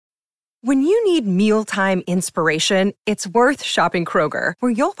When you need mealtime inspiration, it's worth shopping Kroger,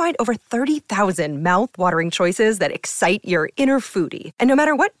 where you'll find over 30,000 mouth-watering choices that excite your inner foodie. And no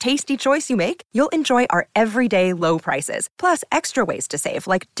matter what tasty choice you make, you'll enjoy our everyday low prices, plus extra ways to save,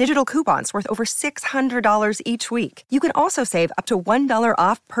 like digital coupons worth over $600 each week. You can also save up to $1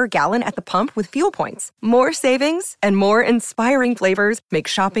 off per gallon at the pump with fuel points. More savings and more inspiring flavors make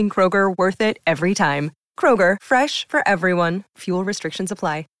shopping Kroger worth it every time. Kroger, fresh for everyone. Fuel restrictions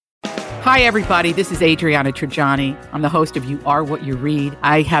apply. Hi, everybody. This is Adriana Trajani. I'm the host of You Are What You Read.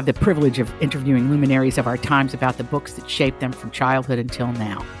 I have the privilege of interviewing luminaries of our times about the books that shaped them from childhood until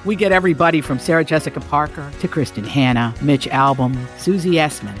now. We get everybody from Sarah Jessica Parker to Kristen Hanna, Mitch Albom, Susie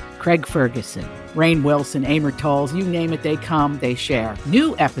Essman, Craig Ferguson, Rainn Wilson, Amor Tolls, you name it, they come, they share.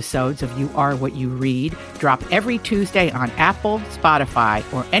 New episodes of You Are What You Read drop every Tuesday on Apple, Spotify,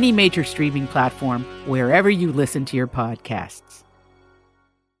 or any major streaming platform wherever you listen to your podcasts.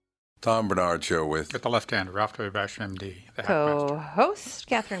 Tom Bernard Show with the left-hander, Ralph W. Basham, MD. The Co-host,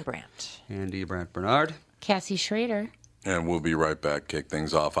 Catherine Brandt. Andy Brandt Bernard. Cassie Schrader. And we'll be right back. Kick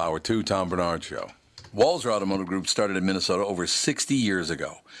things off. Hour 2, Tom Bernard Show. Walser Automotive Group started in Minnesota over 60 years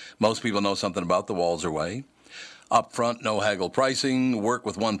ago. Most people know something about the Walser way. Upfront, no haggle pricing, work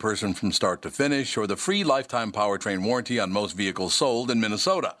with one person from start to finish, or the free lifetime powertrain warranty on most vehicles sold in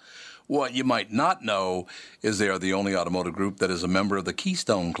Minnesota. What you might not know is they are the only automotive group that is a member of the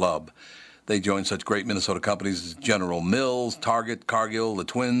Keystone Club. They join such great Minnesota companies as General Mills, Target, Cargill, the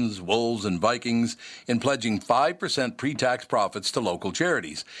Twins, Wolves, and Vikings in pledging 5% pre-tax profits to local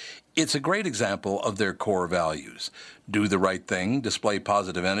charities. It's a great example of their core values. Do the right thing, display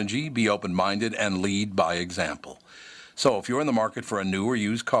positive energy, be open-minded, and lead by example. So if you're in the market for a new or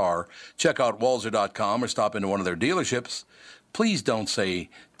used car, check out Walser.com or stop into one of their dealerships. Please don't say,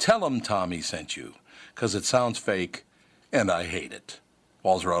 "Tell 'em Tommy sent you," because it sounds fake, and I hate it.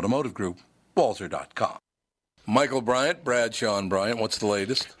 Walser Automotive Group, Walser.com. Michael Bryant, Bradshaw and Bryant, what's the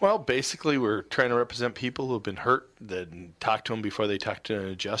latest? Well, basically, we're trying to represent people who have been hurt, then talk to them before they talk to an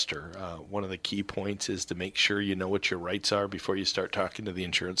adjuster. One of the key points is to make sure you know what your rights are before you start talking to the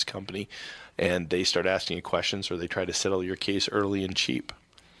insurance company, and they start asking you questions or they try to settle your case early and cheap.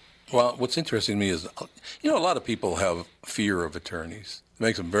 Well, what's interesting to me is, a lot of people have fear of attorneys. It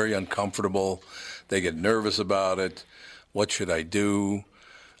makes them very uncomfortable. They get nervous about it. What should I do?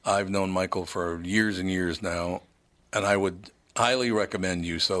 I've known Michael for years and years now, and I would highly recommend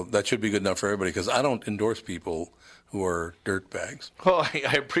you. So that should be good enough for everybody, because I don't endorse people who are dirtbags. Well,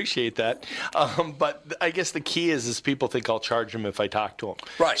 I appreciate that. But I guess the key is people think I'll charge them if I talk to them.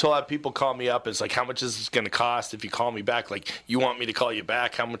 Right. So a lot of people call me up. It's like, how much is this going to cost if you call me back? Like, you want me to call you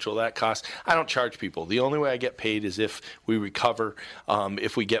back? How much will that cost? I don't charge people. The only way I get paid is if we recover,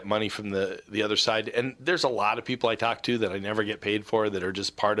 if we get money from the other side. And there's a lot of people I talk to that I never get paid for that are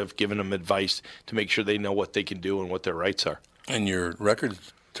just part of giving them advice to make sure they know what they can do and what their rights are. And your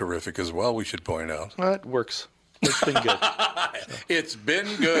record's terrific as well, we should point out. Well, it works. It's been good. It's been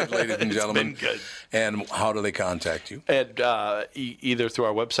good, ladies and gentlemen. It's been good. And how do they contact you? And either through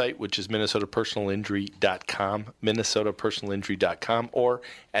our website, which is minnesotapersonalinjury.com, minnesotapersonalinjury.com, or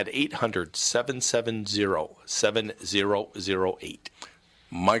at 800-770-7008.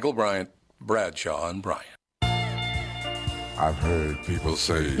 Michael Bryant, Bradshaw and Bryant. I've heard people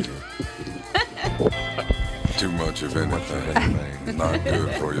say too much of anything, not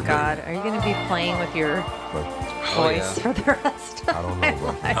good for you. God, are you going to be playing with your voice for the rest of I don't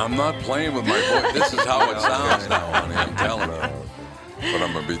know. I'm not playing with my voice. This is how it sounds now, honey. I'm telling you. But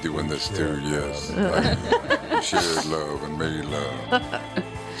I'm going to be doing this too, yes. Like, shared love and made love.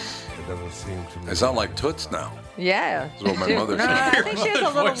 It doesn't seem to me. I sound like Toots now. Yeah. That's what my mother said. I think she was a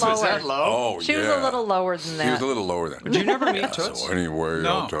little lower. Was that low? Oh, She was a little lower than that. She was a little lower than that. Did you never meet Toots? So anyway,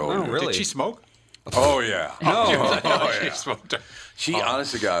 I'll tell you. really? Did she smoke? Oh, yeah. No. She smoked. She,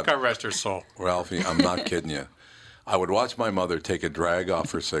 honest to God. God rest her soul. Ralphie, I'm not kidding you. I would watch my mother take a drag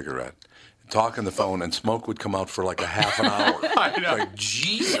off her cigarette, talk on the phone, and smoke would come out for like a half an hour. I know. Like,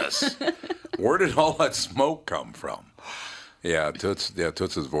 Jesus. Where did all that smoke come from? Yeah,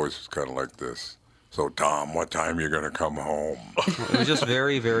 Toots's voice was kind of like this. So, Tom, what time are you going to come home? It was just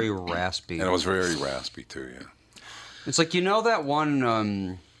very, very raspy. And it was very raspy, too, yeah. It's like, that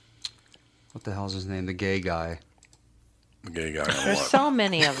one, what the hell's his name? The gay guy. The gay guy. There's so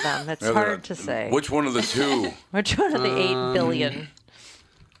many of them. It's hard to say. Which one of the two? Which one of the 8 billion?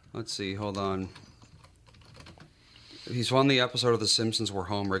 Let's see. Hold on. He's on the episode of The Simpsons where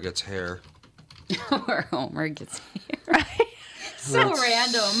Homer gets hair. Where Homer gets hair. So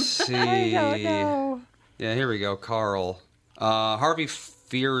random. See. I don't know. Yeah, here we go. Carl. Harvey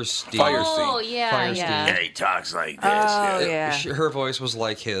Fierstein. Firestein. Oh, yeah, Firestein. yeah. Yeah, he talks like this. Oh, yeah. Her voice was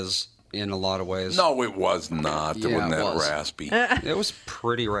like his. in a lot of ways. No, it was not. It Yeah, wasn't it that was. raspy. It was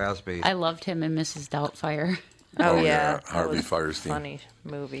pretty raspy. I loved him in Mrs. Doubtfire. Oh, yeah, yeah. Harvey That was Fierstein. Funny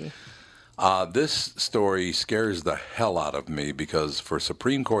movie. This story scares the hell out of me because for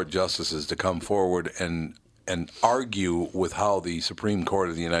Supreme Court justices to come forward and argue with how the Supreme Court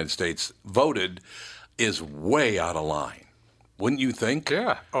of the United States voted is way out of line. Wouldn't you think?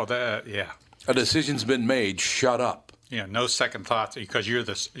 Yeah. Oh, that. Yeah. A decision's been made. Shut up. Yeah. No second thoughts because you're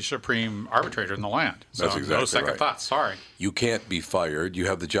the supreme arbitrator in the land. So That's exactly no second right. thoughts. Sorry. You can't be fired. You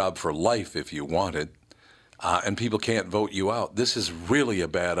have the job for life if you want it. And people can't vote you out. This is really a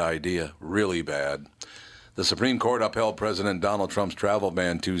bad idea, really bad. The Supreme Court upheld President Donald Trump's travel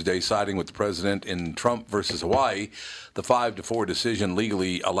ban Tuesday, siding with the president in Trump versus Hawaii. The 5-4 decision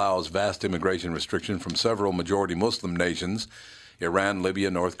legally allows vast immigration restriction from several majority Muslim nations, Iran, Libya,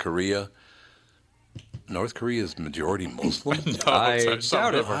 North Korea. North Korea is majority Muslim? I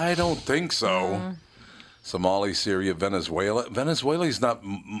doubt it. I don't think so. Somalia, Syria, Venezuela. Venezuela's not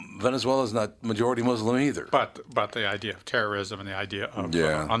majority Muslim either. But the idea of terrorism and the idea of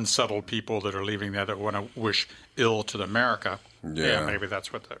unsettled people that are leaving there that want to wish ill to America. Yeah, maybe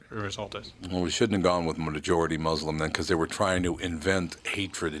that's what the result is. Well, we shouldn't have gone with majority Muslim then because they were trying to invent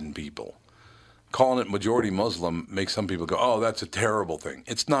hatred in people. Calling it majority Muslim makes some people go, oh, that's a terrible thing.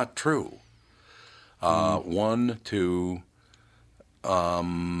 It's not true.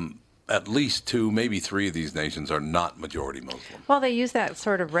 At least 2, maybe 3 of these nations are not majority Muslim. Well, they use that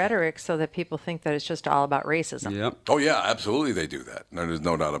sort of rhetoric so that people think that it's just all about racism. Yep. Oh, yeah, absolutely they do that. There's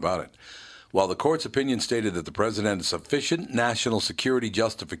no doubt about it. While the court's opinion stated that the president had sufficient national security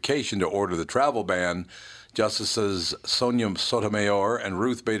justification to order the travel ban, Justices Sonia Sotomayor and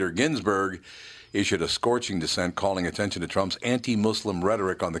Ruth Bader Ginsburg issued a scorching dissent calling attention to Trump's anti-Muslim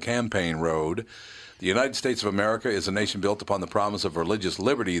rhetoric on the campaign road. The United States of America is a nation built upon the promise of religious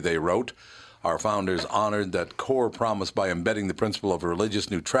liberty, they wrote. Our founders honored that core promise by embedding the principle of religious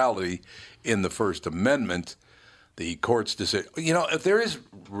neutrality in the First Amendment. The court's decision, if there is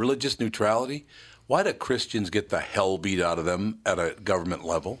religious neutrality, why do Christians get the hell beat out of them at a government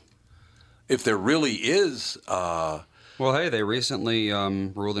level? If there really is... Well, hey, they recently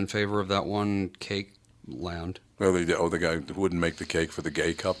ruled in favor of that one cake land. Well, the guy who wouldn't make the cake for the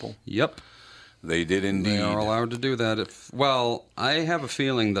gay couple? Yep. They did indeed. They are allowed to do that. I have a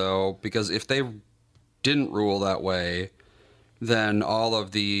feeling, though, because if they didn't rule that way, then all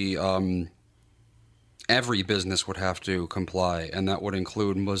of the every business would have to comply, and that would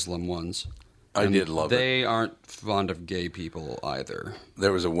include Muslim ones. I did love it. They aren't fond of gay people either.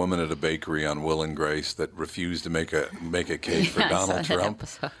 There was a woman at a bakery on Will and Grace that refused to make a cake for Donald Trump,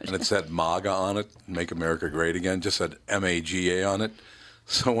 and it said MAGA on it, Make America Great Again, just said MAGA on it.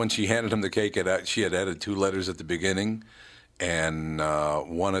 So when she handed him the cake, she had added 2 letters at the beginning and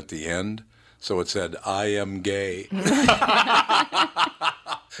 1 at the end. So it said, I am gay.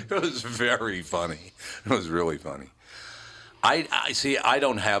 It was very funny. It was really funny. I see, I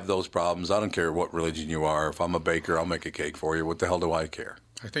don't have those problems. I don't care what religion you are. If I'm a baker, I'll make a cake for you. What the hell do I care?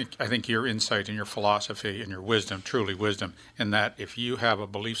 I think your insight and your philosophy and your wisdom, truly wisdom, in that if you have a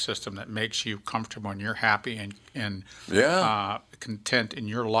belief system that makes you comfortable and you're happy and content in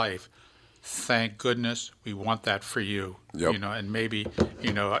your life, thank goodness we want that for you. Yep. And maybe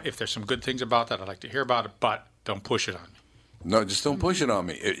if there's some good things about that, I'd like to hear about it, but don't push it on me. No, just don't push it on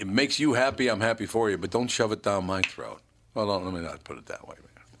me. It makes you happy. I'm happy for you, but don't shove it down my throat. Well, let me not put it that way.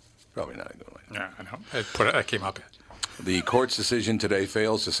 Probably not a good way. Yeah, I know. I came up. The court's decision today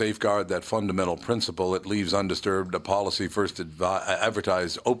fails to safeguard that fundamental principle. It leaves undisturbed a policy first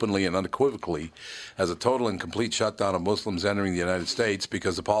advertised openly and unequivocally as a total and complete shutdown of Muslims entering the United States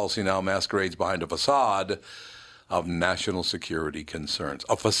because the policy now masquerades behind a facade of national security concerns.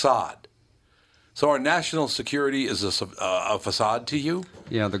 A facade. So our national security is a facade to you?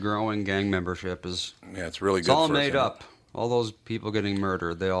 Yeah, the growing gang membership is... Yeah, it's really good. It's all made up. All those people getting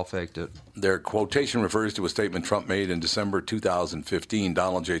murdered, they all faked it. Their quotation refers to a statement Trump made in December 2015.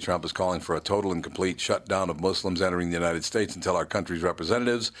 Donald J. Trump is calling for a total and complete shutdown of Muslims entering the United States until our country's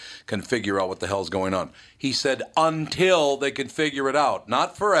representatives can figure out what the hell's going on. He said until they can figure it out.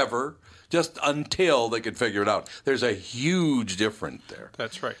 Not forever, just until they can figure it out. There's a huge difference there.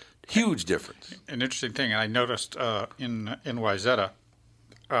 That's right. Huge difference. An interesting thing, and I noticed in Wayzata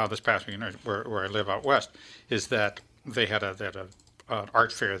this past week, where I live out west, is that they had an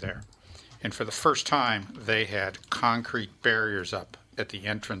art fair there, and for the first time they had concrete barriers up at the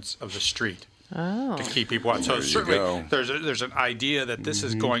entrance of the street to keep people out. So certainly there's an idea that this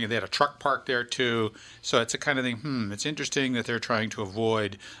is going, and they had a truck park there too. So it's a kind of thing. It's interesting that they're trying to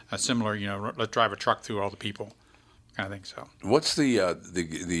avoid a similar, let's drive a truck through all the people kind of thing. So What's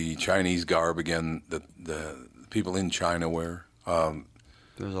the Chinese garb again that the people in China wear?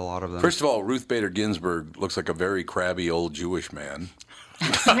 There's a lot of them. First of all, Ruth Bader Ginsburg looks like a very crabby old Jewish man.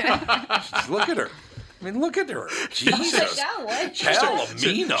 Look at her. I mean, look at her. Jesus.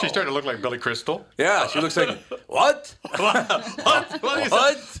 Palomino. She started to look like Billy Crystal. Yeah, she looks like, what?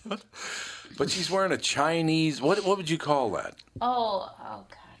 What? But she's wearing a Chinese, what would you call that? Oh, God.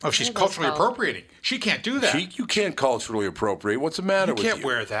 Oh, she's culturally appropriating. She can't do that. You can't culturally appropriate. What's the matter with you? You can't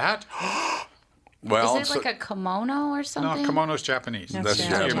wear that. Well, Is it like a kimono or something? No, kimono's Japanese. That's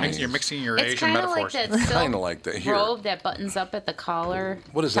Japanese. You're mixing your It's Asian metaphors. Kind of like that Kind of like that. Here. robe that buttons up at the collar.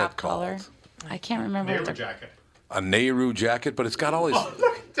 What is top that called? collar. I can't remember. Nehru what the jacket. A Nehru jacket, but it's got all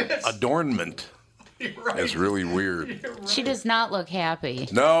this adornment. Right. It's really weird. She does not look happy.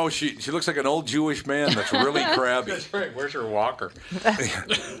 No, she looks like an old Jewish man that's really crabby. That's right. Where's your walker?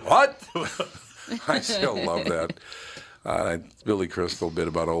 What? I still love that. Billy Crystal bit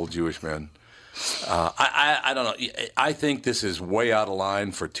about old Jewish men. I don't know. I think this is way out of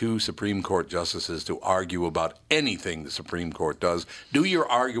line for two Supreme Court justices to argue about anything the Supreme Court does. Do your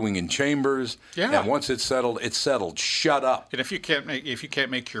arguing in chambers, and once it's settled, it's settled. Shut up. And if you can't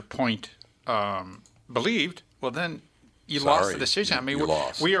make your point believed, well then you lost the decision. I mean,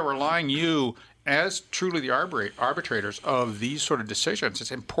 we are relying you as truly the arbitrators of these sort of decisions.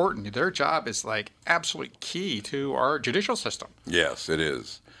 It's important. Their job is like absolutely key to our judicial system. Yes, it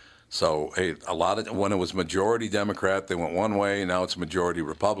is. So, hey, when it was majority Democrat, they went one way. Now it's majority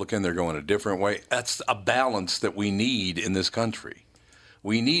Republican. They're going a different way. That's a balance that we need in this country.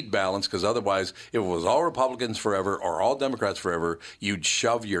 We need balance because otherwise, if it was all Republicans forever or all Democrats forever, you'd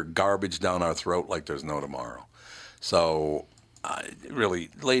shove your garbage down our throat like there's no tomorrow. So, really,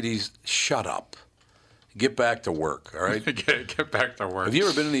 ladies, shut up. Get back to work, all right? Get back to work. Have you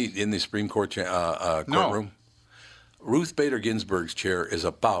ever been in the Supreme Court courtroom? No. Ruth Bader Ginsburg's chair is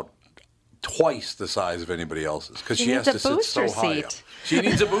about twice the size of anybody else's because she has to sit so high up. She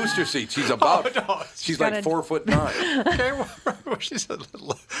needs a booster seat. She's about. She's like 4'9". Okay, well, she's a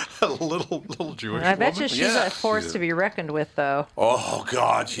little Jewish. I bet woman. you she's a force to be reckoned with, though. Oh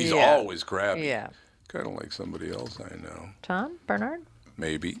God, she's always crabby. Yeah. Kind of like somebody else I know. Tom Bernard.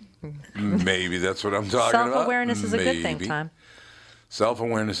 Maybe that's what I'm talking about. Self-awareness is a good thing, Tom.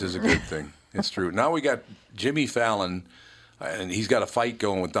 Self-awareness is a good thing. It's true. Now we got Jimmy Fallon, and he's got a fight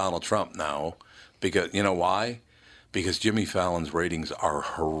going with Donald Trump now. Because you know why? Because Jimmy Fallon's ratings are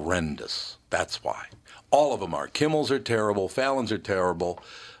horrendous. That's why. All of them are. Kimmel's are terrible. Fallon's are terrible.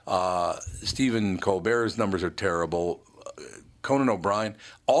 Stephen Colbert's numbers are terrible. Conan O'Brien.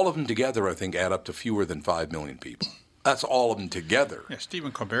 All of them together, I think, add up to fewer than 5 million people. That's all of them together. Yeah,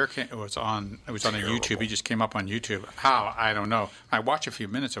 Stephen Colbert was on a YouTube. He just came up on YouTube. How? I don't know. I watched a few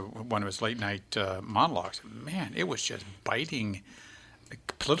minutes of one of his late night monologues. Man, it was just biting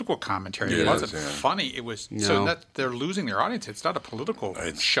political commentary. It wasn't funny. It was so that they're losing their audience. It's not a political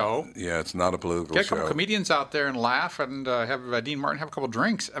show. Yeah, it's not a political show. Get a show. couple comedians out there and laugh and have Dean Martin have a couple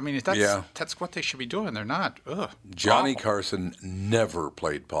drinks. I mean, that's what they should be doing. They're not. Johnny Carson never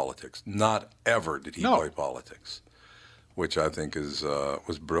played politics. Not ever did he play politics. Which I think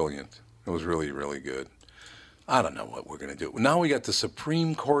was brilliant. It was really, really good. I don't know what we're going to do. Now we got the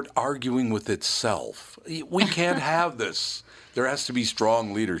Supreme Court arguing with itself. We can't have this. There has to be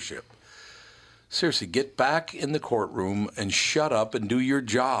strong leadership. Seriously, get back in the courtroom and shut up and do your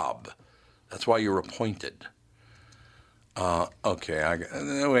job. That's why you're appointed. Okay,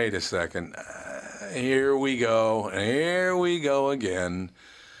 wait a second. Here we go. Here we go again.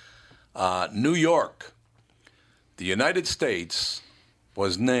 New York. The United States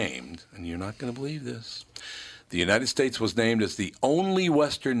was named, and you're not going to believe this, the United States was named as the only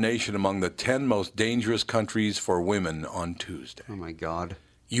Western nation among the 10 most dangerous countries for women on Tuesday. Oh, my God.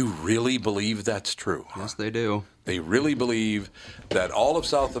 You really believe that's true? Yes, they do. They really believe that all of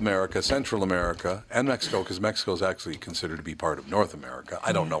South America, Central America, and Mexico, because Mexico is actually considered to be part of North America.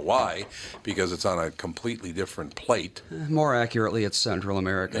 I don't know why, because it's on a completely different plate. More accurately, it's Central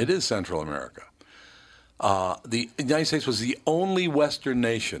America. It is Central America. The United States was the only Western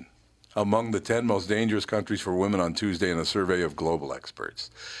nation among the 10 most dangerous countries for women on Tuesday in a survey of global experts.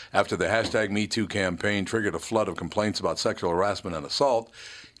 After the #MeToo campaign triggered a flood of complaints about sexual harassment and assault,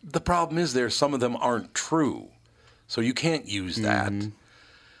 the problem is some of them aren't true. So you can't use that. Mm-hmm.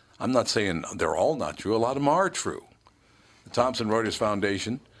 I'm not saying they're all not true. A lot of them are true. The Thomson Reuters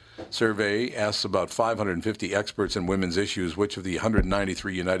Foundation survey asks about 550 experts in women's issues which of the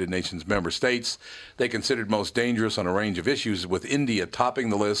 193 United Nations member states they considered most dangerous on a range of issues, with India topping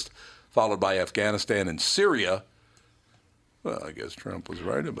the list, followed by Afghanistan and Syria. Well, I guess Trump was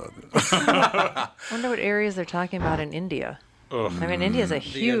right about that. I wonder what areas they're talking about in India. I mean, India's a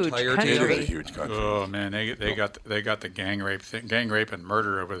huge entire country. It is a huge country. Oh man, they got the gang rape and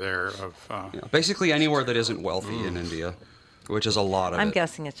murder over there of. Basically anywhere that isn't wealthy in India, which is a lot of I'm it.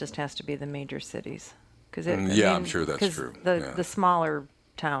 guessing it just has to be the major cities. Cause I'm sure that's true. The smaller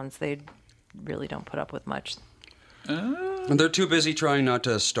towns, they really don't put up with much. And they're too busy trying not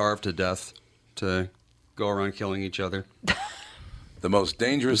to starve to death to go around killing each other. The most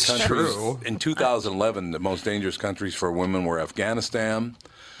dangerous It's countries true. in 2011, the most dangerous countries for women were Afghanistan,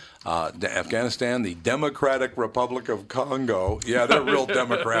 the Democratic Republic of Congo. Yeah, they're real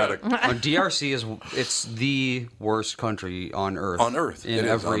democratic. DRC it's the worst country on Earth. On Earth. In It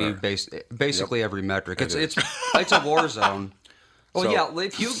is on every Earth. basically every metric. It It's a war zone. Well, So- yeah.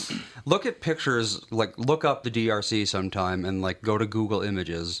 If you look at pictures, like look up the DRC sometime, and like go to Google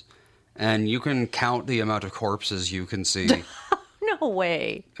Images, and you can count the amount of corpses you can see. No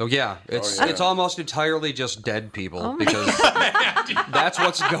way. Oh yeah, it's almost entirely just dead people because that's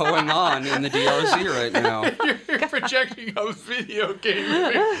what's going on in the DRC right now. You're projecting a video game.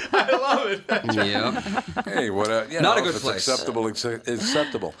 I love it. Yeah. Hey, what? Not a if good it's place.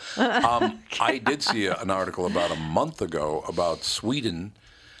 acceptable. I did see an article about a month ago about Sweden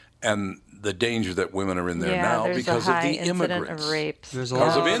and the danger that women are in there now there's because a of high the incident immigrants. of rapes. There's a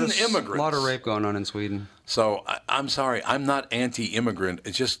Because lot of of immigrants. A lot of rape going on in Sweden. So I'm sorry, I'm not anti-immigrant.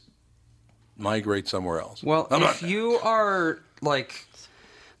 It's just migrate somewhere else. Well, I'm if not- you are like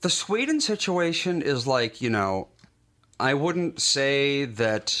the Sweden situation is like, I wouldn't say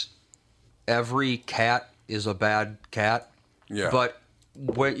that every cat is a bad cat. Yeah. But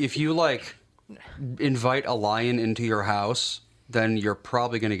if you like invite a lion into your house, then you're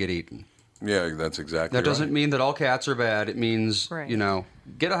probably going to get eaten. Yeah, that's exactly That doesn't right. mean that all cats are bad. It means, Right.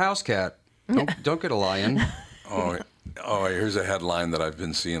 Get a house cat. Don't get a lion. Oh, here's a headline that I've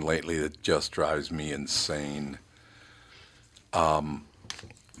been seeing lately that just drives me insane.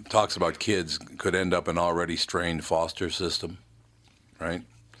 Talks about kids could end up in already strained foster system, right?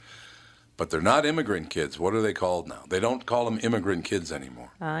 But they're not immigrant kids. What are they called now? They don't call them immigrant kids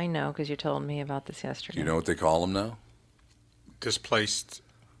anymore. I know, because you told me about this yesterday. Do you know what they call them now? Displaced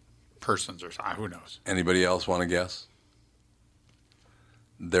persons or something. Who knows? Anybody else want to guess?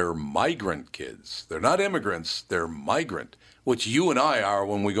 They're migrant kids. They're not immigrants. They're migrant, which you and I are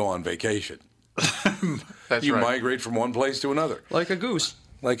when we go on vacation. That's You right. migrate from one place to another. Like a goose.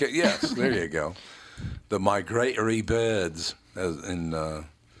 Yes, there you go. The migratory birds, as in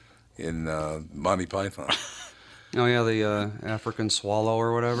Monty Python. Oh, yeah, the African swallow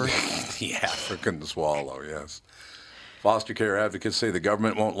or whatever. The African swallow, yes. Foster care advocates say the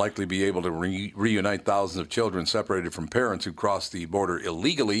government won't likely be able to reunite thousands of children separated from parents who cross the border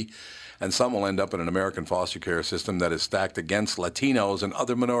illegally, and some will end up in an American foster care system that is stacked against Latinos and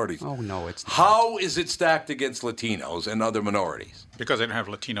other minorities. Oh, no, it's not. How is it stacked against Latinos and other minorities? Because they don't have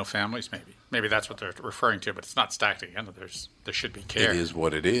Latino families, maybe. Maybe that's what they're referring to, but it's not stacked together. There should be care. It is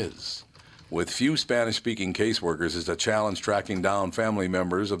what it is. With few Spanish-speaking caseworkers, it's a challenge tracking down family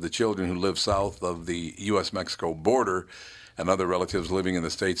members of the children who live south of the U.S.-Mexico border and other relatives living in the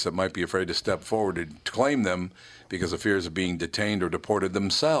states that might be afraid to step forward to claim them because of fears of being detained or deported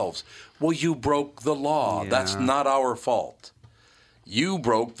themselves. Well, you broke the law. Yeah. That's not our fault. You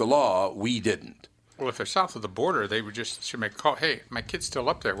broke the law. We didn't. Well, if they're south of the border, they should make a call. Hey, my kid's still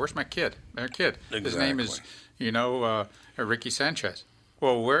up there. Where's my kid? Their kid. His name is, Ricky Sanchez.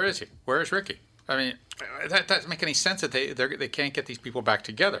 Well, where is he? Where is Ricky? I mean, that doesn't make any sense that they can't get these people back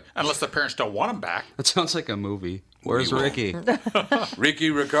together unless the parents don't want them back. That sounds like a movie. Where's will. Ricky? Ricky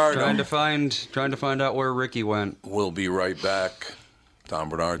Ricardo. trying to find out where Ricky went. We'll be right back. Tom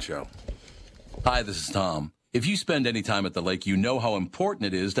Bernard Show. Hi, this is Tom. If you spend any time at the lake, you know how important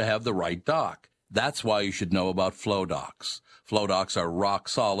it is to have the right dock. That's why you should know about Flow Docks. Flow Docks are rock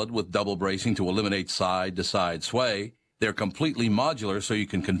solid with double bracing to eliminate side-to-side sway. They're completely modular so you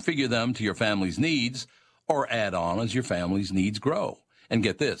can configure them to your family's needs or add on as your family's needs grow. And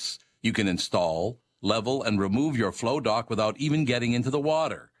get this, you can install, level, and remove your Flow dock without even getting into the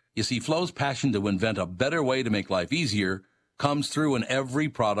water. You see, Flow's passion to invent a better way to make life easier comes through in every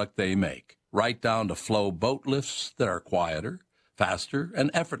product they make, right down to Flow boat lifts that are quieter, faster,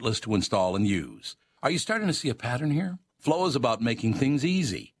 and effortless to install and use. Are you starting to see a pattern here? Flow is about making things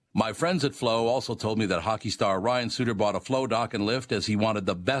easy. My friends at Flow also told me that hockey star Ryan Suter bought a Flow dock and lift as he wanted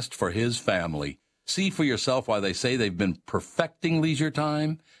the best for his family. See for yourself why they say they've been perfecting leisure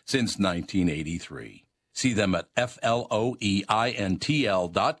time since 1983. See them at FLOEINTL.com.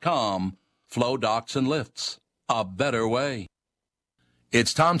 Flow Docks and Lifts. A better way.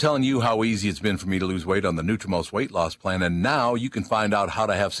 It's Tom telling you how easy it's been for me to lose weight on the Nutrimost weight loss plan, and now you can find out how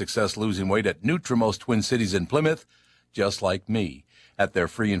to have success losing weight at Nutrimost Twin Cities in Plymouth, just like me, at their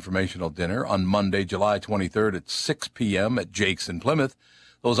free informational dinner on Monday, July 23rd at 6 p.m. at Jake's in Plymouth.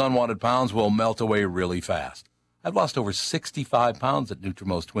 Those unwanted pounds will melt away really fast. I've lost over 65 pounds at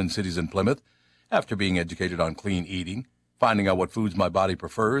Nutrimost Twin Cities in Plymouth after being educated on clean eating, finding out what foods my body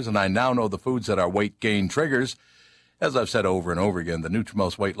prefers, and I now know the foods that are weight gain triggers. As I've said over and over again, the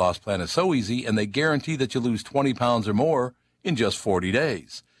Nutrimost weight loss plan is so easy, and they guarantee that you lose 20 pounds or more in just 40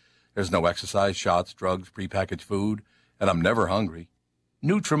 days. There's no exercise, shots, drugs, prepackaged food, and I'm never hungry.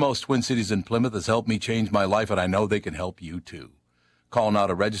 Nutrimost Twin Cities in Plymouth has helped me change my life, and I know they can help you too. Call now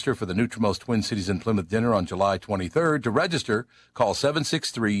to register for the Nutrimost Twin Cities in Plymouth dinner on July 23rd. To register, call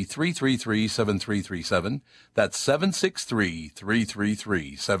 763-333-7337. That's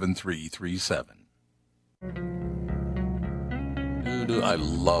 763-333-7337. Dude, I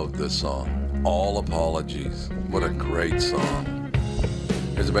love this song. All Apologies. What a great song.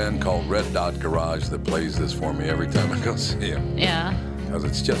 There's a band called Red Dot Garage that plays this for me every time I go see them. Yeah. Because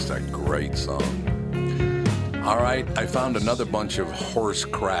it's just a great song. All right, I found another bunch of horse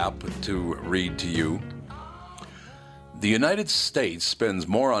crap to read to you. The United States spends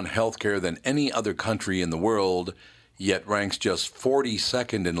more on health care than any other country in the world, yet ranks just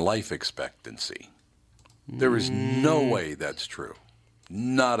 42nd in life expectancy. There is no way that's true.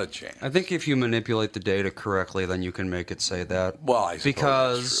 Not a chance. I think if you manipulate the data correctly, then you can make it say that. Well, I suppose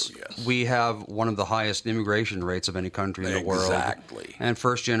because that's true, yes. we have one of the highest immigration rates of any country in the world. Exactly. And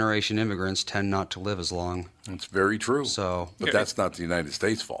first-generation immigrants tend not to live as long. It's very true. But that's not the United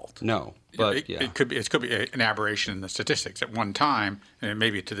States' fault. No, but it could be an aberration in the statistics. At one time, and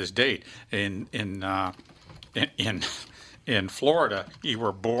maybe to this date, in Florida, you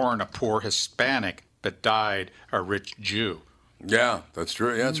were born a poor Hispanic but died a rich Jew. Yeah, that's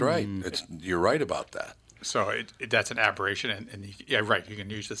true. Yeah, that's right. You're right about that. So that's an aberration, and yeah, right. You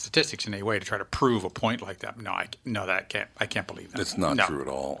can use the statistics in a way to try to prove a point like that. I can't believe that. It's not true at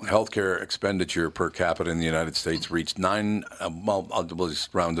all. Healthcare expenditure per capita in the United States reached I'll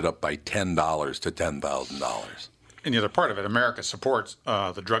just round it up by $10 to $10,000. And the other part of it, America supports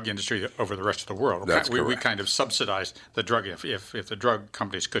the drug industry over the rest of the world. That's correct. We kind of subsidize the drug. If the drug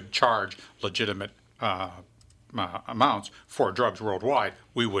companies could charge legitimate amounts for drugs worldwide,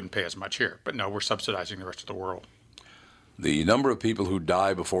 we wouldn't pay as much here. But no, we're subsidizing the rest of the world. The number of people who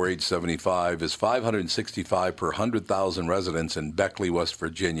die before age 75 is 565 per 100,000 residents in Beckley, West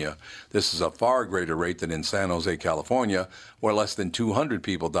Virginia. This is a far greater rate than in San Jose, California, where less than 200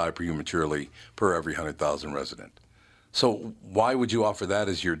 people die prematurely per every 100,000 resident. So why would you offer that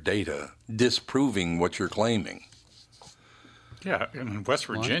as your data, disproving what you're claiming? Yeah, in West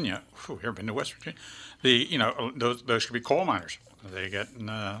Virginia, you ever been to West Virginia? Those could be coal miners. They get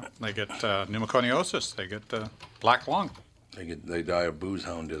pneumoconiosis. They get black lung. They die of booze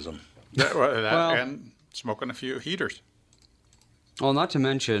houndism. And smoking a few heaters. Well, not to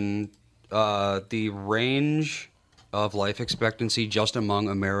mention the range of life expectancy just among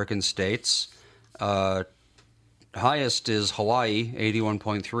American states. Highest is Hawaii,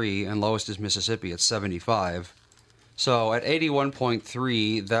 81.3, and lowest is Mississippi at 75. So at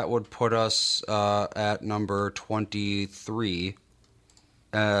 81.3, that would put us at number 23.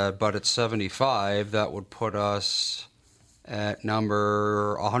 But at 75, that would put us at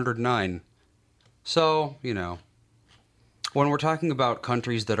number 109. So, when we're talking about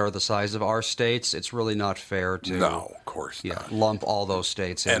countries that are the size of our states, it's really not fair to... No, of course not. Lump all those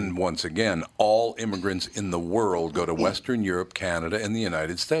states in. And once again, all immigrants in the world go to Western Europe, Canada, and the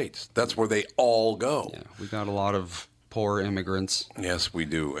United States. That's where they all go. Yeah, we got a lot of poor immigrants. Yes, we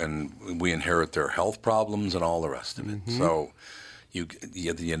do. And we inherit their health problems and all the rest of it. Mm-hmm. So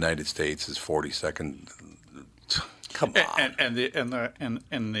the United States is 42nd. Come on. And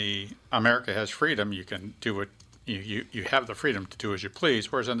the America has freedom. You can do what you have the freedom to do as you please.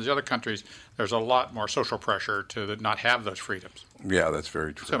 Whereas in these other countries, there's a lot more social pressure to not have those freedoms. Yeah, that's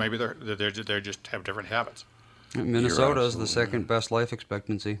very true. So maybe they just have different habits. Minnesota is the second best life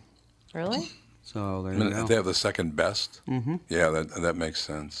expectancy. Really? So there you go. They have the second best? Mm-hmm. Yeah, that makes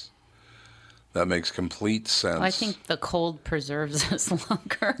sense. That makes complete sense. Well, I think the cold preserves us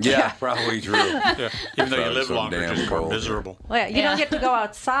longer. Yeah, probably true. Yeah. Even though you live longer, it's just more miserable. Well, yeah, you don't get to go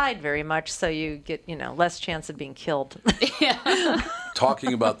outside very much, so you get, less chance of being killed.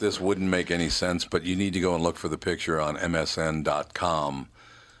 Talking about this wouldn't make any sense, but you need to go and look for the picture on MSN.com.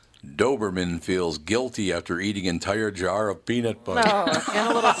 Doberman feels guilty after eating entire jar of peanut butter. Oh, and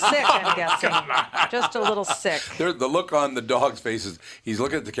a little sick, I'm guessing. Just a little sick. The look on the dog's face is, he's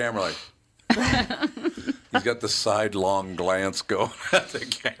looking at the camera like... He's got the sidelong glance going at the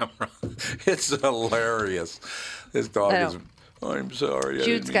camera. It's hilarious. This dog is. I'm sorry.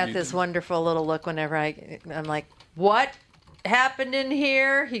 Jude's got this wonderful little look whenever I'm like, what happened in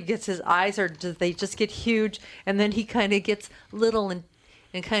here? He gets his eyes they just get huge, and then he kind of gets little and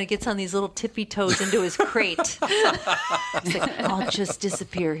kind of gets on these little tippy toes into his crate. He's like, I'll just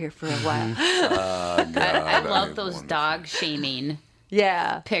disappear here for a while. I love those dog shaming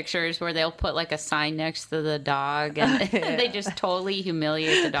pictures where they'll put like a sign next to the dog and they just totally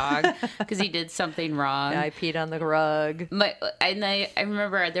humiliate the dog because he did something wrong. Yeah, I peed on the rug. I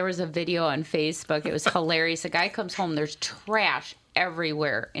remember there was a video on Facebook. It was hilarious. A guy comes home, there's trash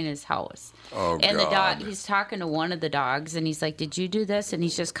everywhere in his house. Oh, and God. the dog, he's talking to one of the dogs and he's like, did you do this? And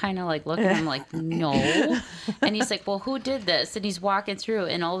he's just kind of like looking at him like, no. And he's like, well, who did this? And he's walking through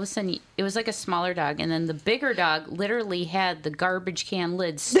and all of a sudden it was like a smaller dog. And then the bigger dog literally had the garbage can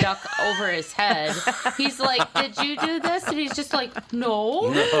lid stuck over his head. He's like, did you do this? And he's just like,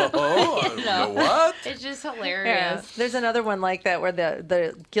 no. What? It's just hilarious. Yes. There's another one like that where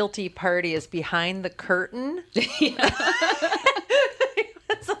the guilty party is behind the curtain.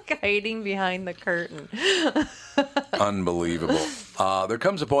 It's like hiding behind the curtain. Unbelievable. There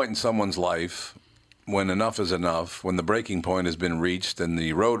comes a point in someone's life when enough is enough, when the breaking point has been reached and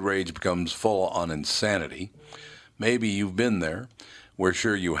the road rage becomes full on insanity. Maybe you've been there. We're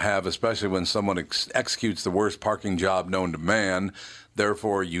sure you have, especially when someone executes the worst parking job known to man.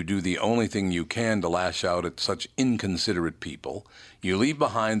 Therefore, you do the only thing you can to lash out at such inconsiderate people. You leave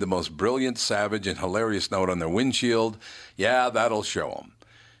behind the most brilliant, savage, and hilarious note on their windshield. Yeah, that'll show them.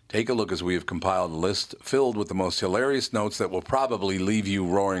 Take a look as we have compiled a list filled with the most hilarious notes that will probably leave you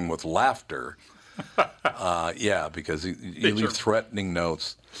roaring with laughter. Because you leave threatening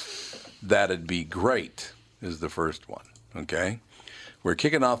notes. That'd be great is the first one, okay? We're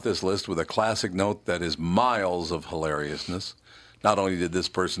kicking off this list with a classic note that is miles of hilariousness. Not only did this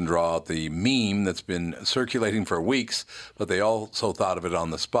person draw out the meme that's been circulating for weeks, but they also thought of it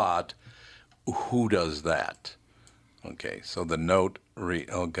on the spot. Who does that? Okay, so the note,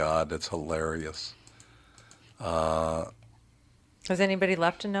 oh God, that's hilarious. Has anybody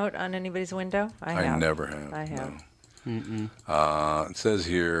left a note on anybody's window? I have. I never have. I have. No. It says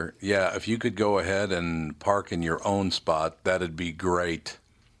here, if you could go ahead and park in your own spot, that'd be great.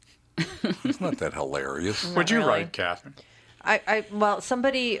 It's not that hilarious. What'd you write, Catherine? Well,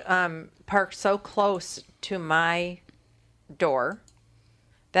 somebody parked so close to my door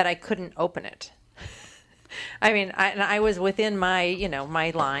that I couldn't open it. I mean, I was within my,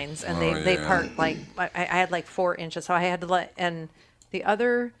 my lines, and they parked like I had like 4 inches, so I had to and the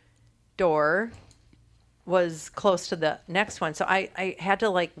other door was close to the next one, so I had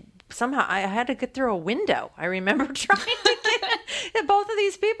to somehow I had to get through a window. I remember trying to get. And both of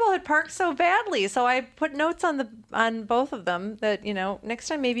these people had parked so badly, so I put notes on both of them that next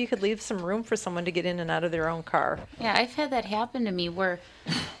time maybe you could leave some room for someone to get in and out of their own car. Yeah, I've had that happen to me where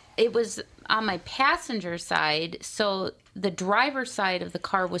it was on my passenger side, so the driver's side of the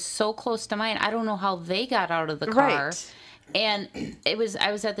car was so close to mine. I don't know how they got out of the car. Right. And I was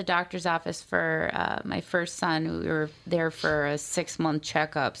at the doctor's office for my first son. We were there for a 6-month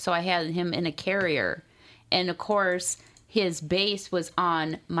checkup, so I had him in a carrier, and of course his base was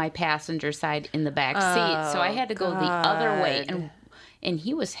on my passenger side in the back seat, so I had to go the other way, and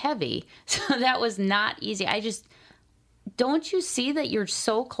he was heavy, so that was not easy. Don't you see that you're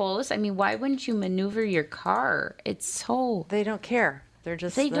so close? I mean, why wouldn't you maneuver your car? It's so... They don't care. They're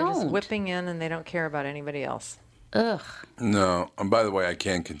just whipping in, and they don't care about anybody else. Ugh. No. And by the way, I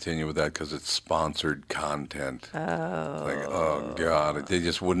can't continue with that because it's sponsored content. Oh. Oh, God. They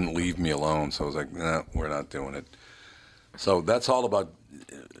just wouldn't leave me alone. So I was like, no, we're not doing it. So that's all about...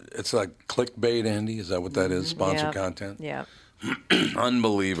 It's like clickbait, Andy. Is that what that is? Sponsored content? Yeah.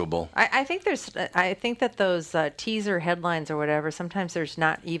 Unbelievable. I think that those teaser headlines or whatever, sometimes there's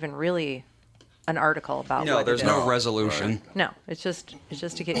not even really an article about No, what there's it no is. Resolution. Right. No, it's just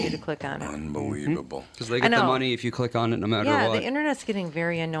to get you to click on it. Unbelievable. Because they get the money if you click on it no matter Yeah, what. the internet's getting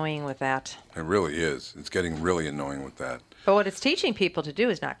very annoying with that. It really is. It's getting really annoying with that. But what it's teaching people to do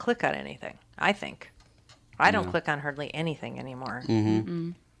is not click on anything, I think. I don't click on hardly anything anymore.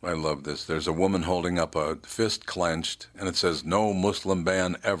 Mm-hmm. I love this. There's a woman holding up a fist clenched, and it says, "No Muslim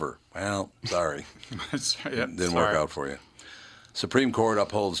ban ever." Well, sorry. Didn't work out for you. Supreme Court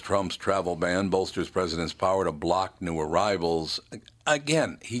upholds Trump's travel ban, bolsters president's power to block new arrivals.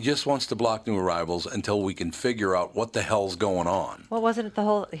 Again, he just wants to block new arrivals until we can figure out what the hell's going on. Well, wasn't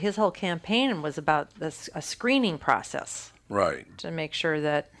it his whole campaign was about a screening process? Right. To make sure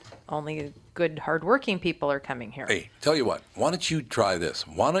that only good, hardworking people are coming here. Hey, tell you what, why don't you try this?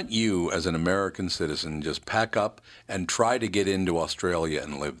 Why don't you, as an American citizen, just pack up and try to get into Australia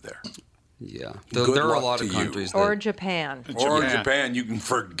and live there? Yeah. Good There are a luck lot to of you. countries Or that... Japan. Or Japan, you can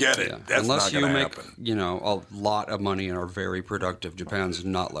forget it. Yeah. That's Unless not going you to make, happen. a lot of money and are very productive, Japan's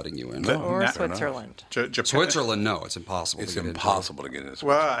not letting you in. Or No, Switzerland. Japan. Switzerland, no, it's impossible It's to get impossible to get into.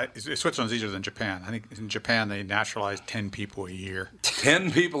 Well, Switzerland's easier than Japan. I think in Japan they naturalize 10 people a year.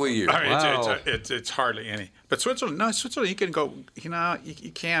 10 people a year. I mean, Wow. it's hardly any. But Switzerland, you can go.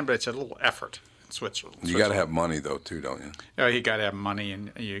 You can, but it's a little effort. Switzerland. You got to have money, though, too, don't you? You got to have money, and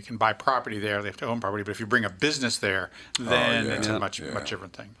you can buy property there. They have to own property. But if you bring a business there, then yeah. it's a Yeah. much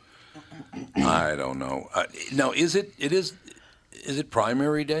different thing. I don't know. Now, is it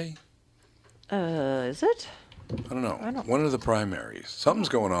primary day? Is it? I don't know. When are the primaries? Something's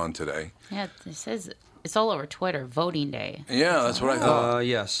going on today. Yeah, it says it's all over Twitter. Voting day. Yeah, that's what I thought.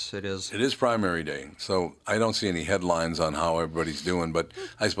 Yes, it is. It is primary day, so I don't see any headlines on how everybody's doing, but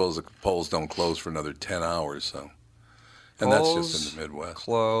I suppose the polls don't close for another 10 hours, so. And that's just in the Midwest.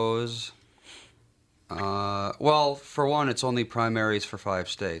 Close. Well, for one, it's only primaries for 5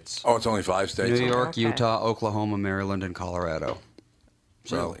 states. Oh, it's only 5 states? New York, Okay. Utah, Oklahoma, Maryland, and Colorado.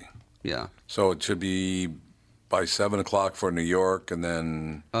 So, Really? Yeah. So it should be by 7 o'clock for New York, and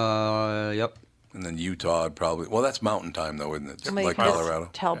then Yep. Utah probably. Well, that's mountain time, though, isn't it? It's Well, you like can just Colorado.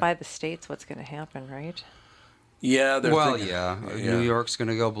 tell by the states what's going to happen, right? Yeah, they're Well, thinking- yeah. New York's going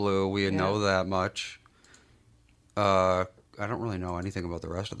to go blue. We know that much. I don't really know anything about the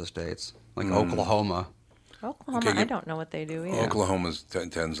rest of the states. Like Oklahoma. Oklahoma, Okay, I don't know what they do either. Oklahoma's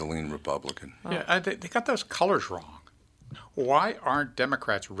tends to lean Republican. Yeah, they got those colors wrong. Why aren't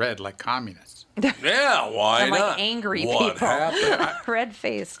Democrats red like communists? Yeah, why And not? like angry what people. happened?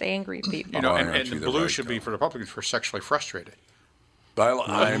 Red-faced, angry people. Why And aren't the you the blue right should be color? for Republicans for sexually frustrated.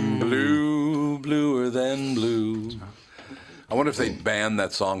 I'm blue, bluer than blue. I wonder if they ban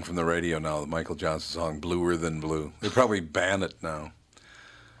that song from the radio now, the Michael Johnson song, Bluer Than Blue. They probably ban it now.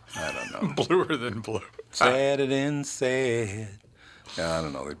 I don't know. Bluer than blue. Said it and said. Yeah, I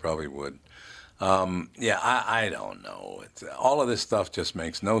don't know. They probably would. I don't know. All of this stuff just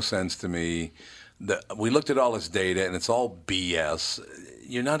makes no sense to me. We looked at all this data, and it's all BS.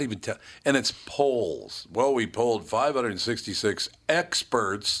 You're not even and it's polls. Well, we polled 566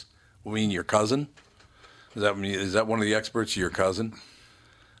 experts. I mean, your cousin? Is that one of the experts, your cousin?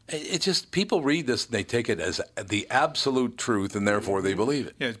 It just, people read this, they take it as the absolute truth, and therefore they believe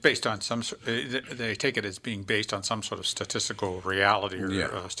it. Yeah, it's based on they take it as being based on some sort of statistical reality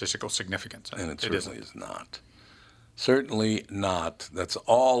or statistical significance. And it certainly is not. Certainly not. That's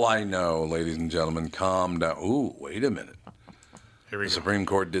all I know, ladies and gentlemen. Calm down. Ooh, wait a minute. Here we The go. Supreme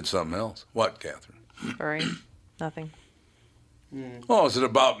Court did something else. What, Catherine? Sorry, nothing. Oh, is it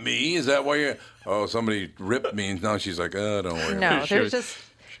about me? Is that why you... Oh, somebody ripped me, and now she's like, oh, don't worry. No, She there's was- just...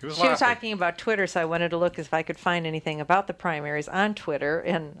 She was She was laughing. talking about Twitter, so I wanted to look if I could find anything about the primaries on Twitter,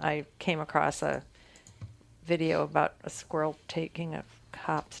 and I came across a video about a squirrel taking a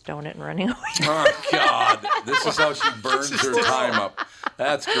cop's donut and running away. Oh, God. This is how she burns her time up.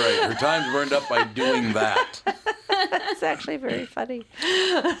 That's great. Her time's burned up by doing that. That's actually very funny.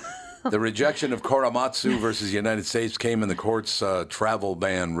 The rejection of Korematsu versus the United States came in the court's travel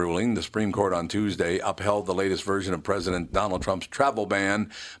ban ruling. The Supreme Court on Tuesday upheld the latest version of President Donald Trump's travel ban,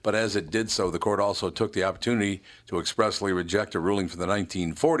 but as it did so, the court also took the opportunity to expressly reject a ruling from the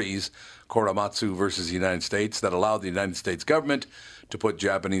 1940s, Korematsu versus the United States, that allowed the United States government to put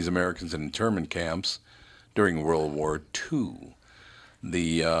Japanese Americans in internment camps during World War II.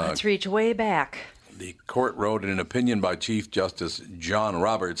 Let's reach way back. The court wrote in an opinion by Chief Justice John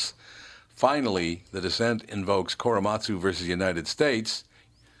Roberts, finally, the dissent invokes Korematsu versus the United States.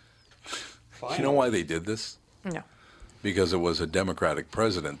 You know why they did this? No. Because it was a Democratic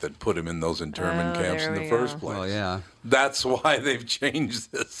president that put him in those internment camps in there the we first go. place. Well, yeah. That's why they've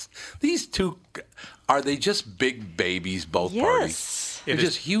changed this. These two, are they just big babies, both parties? Yes. They're It is.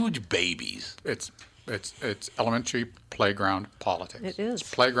 just huge babies. It's elementary playground politics. It is.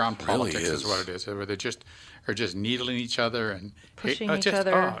 It's playground It really politics is. is what it is. Where they just are just needling each other and Pushing oh, each just-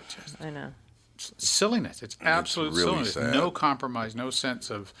 other. oh, just I know. silliness. It's absolute really silliness. sad. No compromise, no sense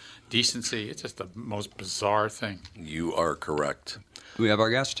of decency. It's just the most bizarre thing. You are correct. Do we have our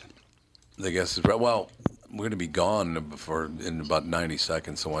guest? The guest is well. We're going to be gone in about 90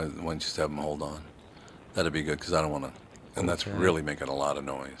 seconds, so why don't you just have them hold on? That'd be good because I don't want to, and that's really making a lot of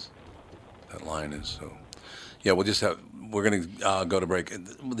noise. That line is so. Yeah, we're going to go to break.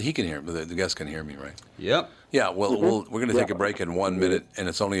 He can hear me. The guest can hear me, right? Yep. Yeah. Well, we're going to take a break in 1 minute, and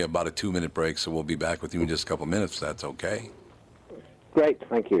it's only about a 2-minute break, so we'll be back with you in just a couple of minutes. If that's okay. Great,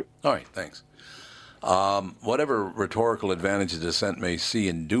 thank you. All right, thanks. Whatever rhetorical advantage the dissent may see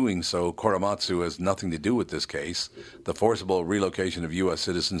in doing so, Korematsu has nothing to do with this case. The forcible relocation of U.S.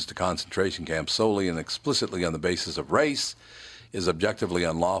 citizens to concentration camps solely and explicitly on the basis of race is objectively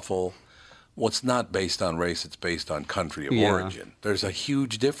unlawful. What's not based on race, it's based on country of origin. There's a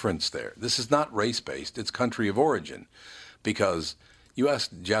huge difference there. This is not race-based, it's country of origin. Because you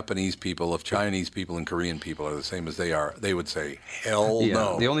ask Japanese people if Chinese people and Korean people are the same as they are, they would say, hell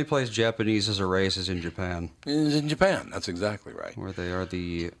no. The only place Japanese is a race is in Japan. Is in Japan, that's exactly right. Where they are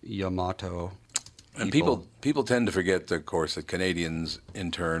the Yamato And people tend to forget, of course, that Canadians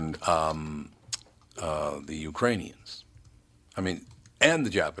interned the Ukrainians. I mean, and the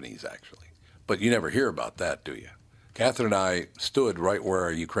Japanese, actually. But you never hear about that, do you? Catherine and I stood right where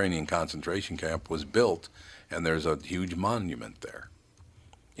our Ukrainian concentration camp was built, and there's a huge monument there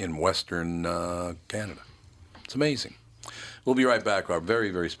in Western Canada. It's amazing. We'll be right back. Our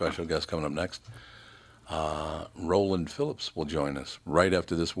very, very special guest coming up next. Roland Phillips will join us right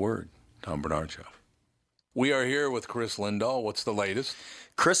after this word. Tom Bernard Show. We are here with Chris Lindahl. What's the latest?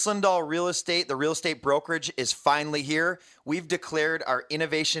 Chris Lindahl Real Estate, the real estate brokerage, is finally here. We've declared our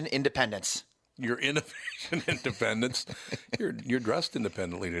innovation independence. Your innovation independence. You're dressed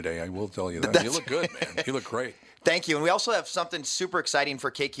independently today, I will tell you that. You look good, man. You look great. Thank you. And we also have something super exciting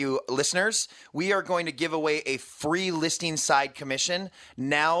for KQ listeners. We are going to give away a free listing side commission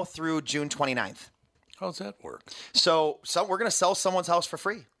now through June 29th. How does that work? So we're going to sell someone's house for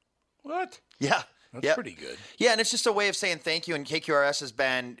free. What? Yeah. That's pretty good. Yeah, and it's just a way of saying thank you. And KQRS has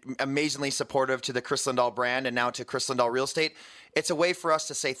been amazingly supportive to the Chris Lindahl brand and now to Chris Lindahl Real Estate. It's a way for us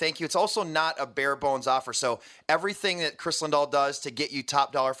to say thank you. It's also not a bare bones offer. So everything that Chris Lindahl does to get you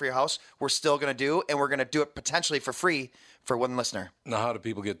top dollar for your house, we're still going to do, and we're going to do it potentially for free for one listener. Now, how do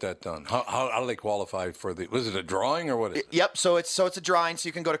people get that done? How do they qualify for the? Was it a drawing or what is it? Yep. So it's a drawing. So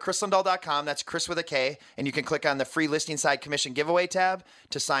you can go to chrislindahl.com. That's Chris with a K, and you can click on the free listing side commission giveaway tab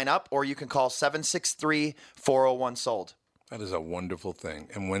to sign up, or you can call 763-401-SOLD. That is a wonderful thing.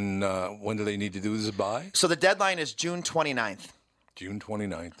 And when do they need to do this by? So the deadline is June 29th. June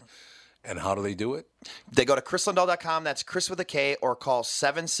 29th. And how do they do it? They go to chrislindahl.com. That's Chris with a K, or call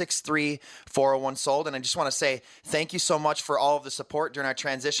 763-401-SOLD. And I just want to say thank you so much for all of the support during our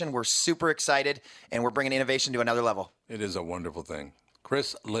transition. We're super excited, and we're bringing innovation to another level. It is a wonderful thing.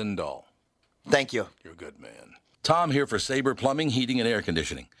 Chris Lindahl. Thank you. You're a good man. Tom here for Sabre Plumbing, Heating, and Air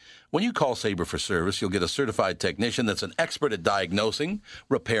Conditioning. When you call Sabre for service, you'll get a certified technician that's an expert at diagnosing,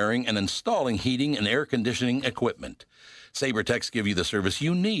 repairing, and installing heating and air conditioning equipment. Sabre Techs give you the service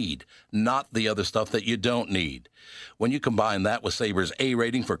you need, not the other stuff that you don't need. When you combine that with Sabre's A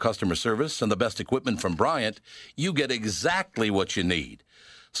rating for customer service and the best equipment from Bryant, you get exactly what you need.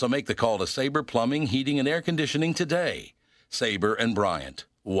 So make the call to Sabre Plumbing, Heating, and Air Conditioning today. Sabre and Bryant,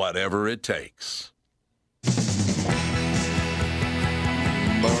 whatever it takes.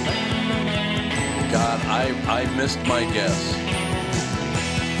 God, I missed my guess.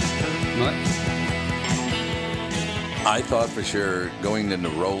 What? I thought for sure, going into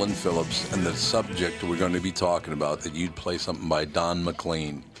Roland Phillips and the subject we're going to be talking about, that you'd play something by Don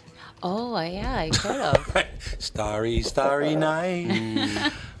McLean. Oh, yeah, I could have. Starry, starry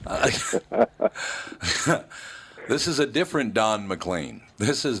night. This is a different Don McLean.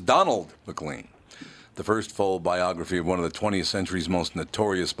 This is Donald McLean. The first full biography of one of the 20th century's most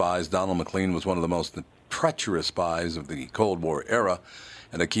notorious spies. Donald McLean was one of the most treacherous spies of the Cold War era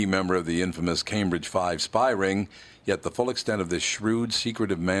and a key member of the infamous Cambridge 5 spy ring. Yet the full extent of this shrewd,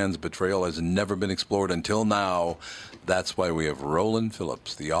 secretive man's betrayal has never been explored until now. That's why we have Roland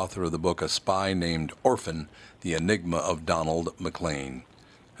Phillips, the author of the book A Spy Named Orphan, The Enigma of Donald McLean.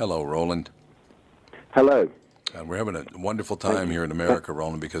 Hello, Roland. Hello. And we're having a wonderful time here in America,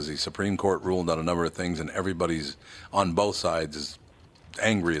 Roland, because the Supreme Court ruled on a number of things, and everybody's on both sides is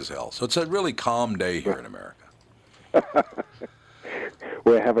angry as hell. So it's a really calm day here in America.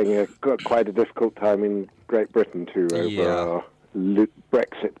 We're having quite a difficult time in Great Britain, too, over our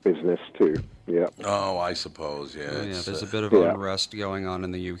Brexit business, too. Yeah. Oh, I suppose, yeah. There's a bit of unrest going on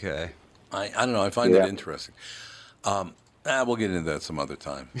in the UK. I don't know. I find it interesting. We'll get into that some other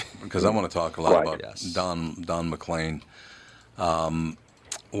time, because I want to talk a lot about Don McLean.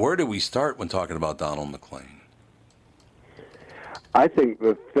 Where do we start when talking about Donald McLean? I think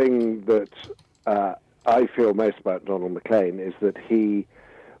the thing that I feel most about Donald McLean is that he,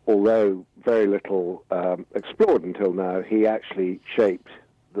 although very little explored until now, he actually shaped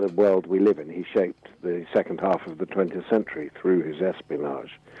the world we live in. He shaped the second half of the 20th century through his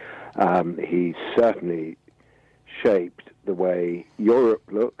espionage. He certainly shaped the way Europe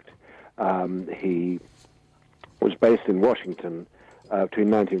looked. He was based in Washington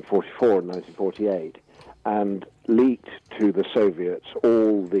between 1944 and 1948, and leaked to the Soviets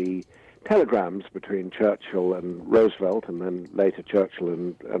all the telegrams between Churchill and Roosevelt, and then later Churchill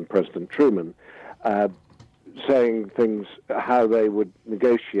and President Truman, saying things, how they would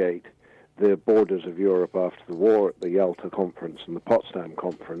negotiate the borders of Europe after the war at the Yalta Conference and the Potsdam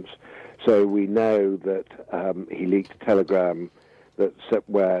Conference. So we know that he leaked a telegram that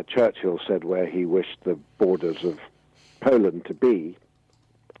where Churchill said where he wished the borders of Poland to be,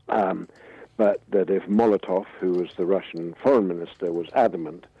 but that if Molotov, who was the Russian foreign minister, was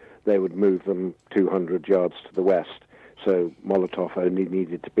adamant, they would move them 200 yards to the west. So Molotov only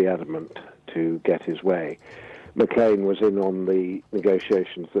needed to be adamant to get his way. Maclean was in on the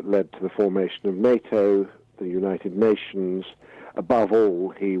negotiations that led to the formation of NATO, the United Nations. Above all,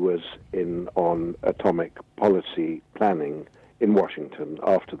 he was in on atomic policy planning in Washington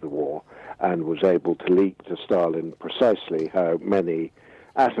after the war, and was able to leak to Stalin precisely how many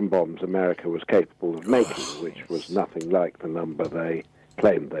atom bombs America was capable of making, which was nothing like the number they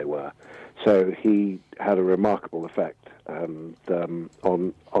claimed they were. So he had a remarkable effect on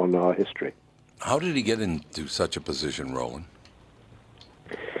our history. How did he get into such a position, Roland?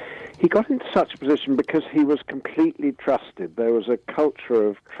 He got into such a position because he was completely trusted. There was a culture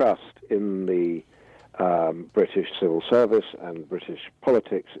of trust in the British civil service and British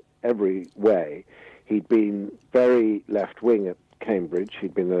politics every way. He'd been very left-wing at Cambridge.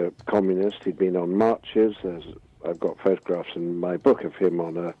 He'd been a communist. He'd been on marches. I've got photographs in my book of him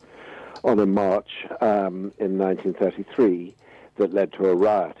on a march in 1933 that led to a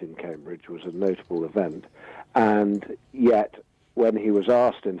riot in Cambridge. It was a notable event. And yet, when he was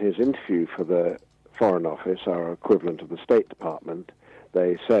asked in his interview for the Foreign Office, our equivalent of the State Department,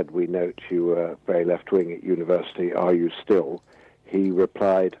 they said, "We note you were very left-wing at university. Are you still?" He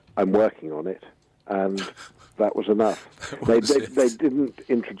replied, "I'm working on it." And that was enough. They didn't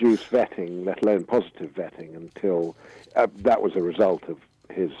introduce vetting, let alone positive vetting, until that was a result of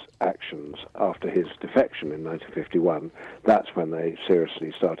his actions after his defection in 1951. That's when they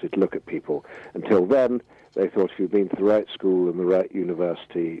seriously started to look at people. Until then, they thought if you'd been to the right school and the right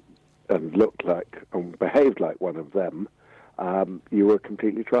university and looked like and behaved like one of them, you were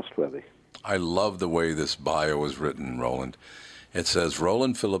completely trustworthy. I love the way this bio was written, Roland. It says,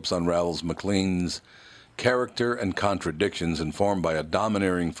 Roland Phillips unravels Maclean's character and contradictions. Informed by a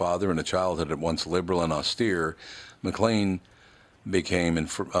domineering father and a childhood at once liberal and austere, Maclean became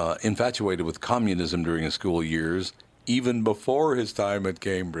infatuated with communism during his school years, even before his time at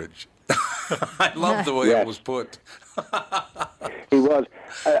Cambridge. I love the way it was put. He was.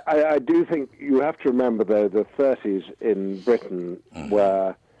 I do think you have to remember, though, the 30s in Britain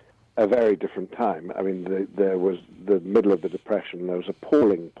were a very different time. I mean, there was the middle of the Depression. There was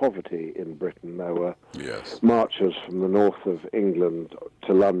appalling poverty in Britain. There were marches from the north of England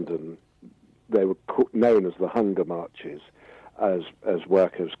to London. They were known as the hunger marches, as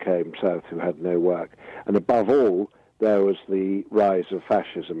workers came south who had no work. And above all, there was the rise of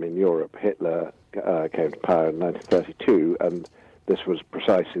fascism in Europe. Hitler came to power in 1932, and this was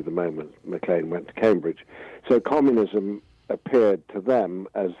precisely the moment Maclean went to Cambridge. So communism appeared to them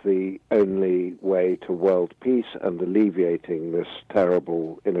as the only way to world peace and alleviating this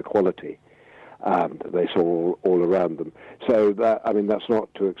terrible inequality that they saw all around them. So that, I mean, that's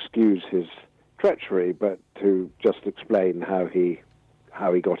not to excuse his treachery, but to just explain how he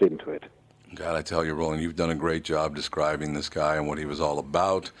got into it. God, I tell you, Roland, you've done a great job describing this guy and what he was all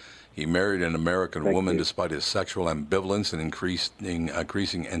about. He married an American woman despite his sexual ambivalence and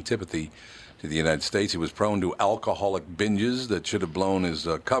increasing antipathy to the United States. He was prone to alcoholic binges that should have blown his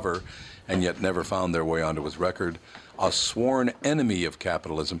cover and yet never found their way onto his record. A sworn enemy of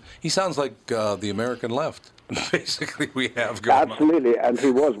capitalism. He sounds like the American left. Basically, we have going Absolutely, and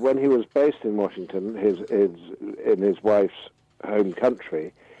he was, when he was based in Washington, in his wife's home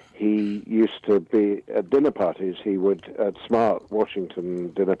country, he used to be at dinner parties. He would, at smart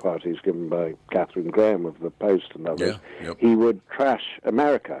Washington dinner parties given by Catherine Graham of the Post and others, he would trash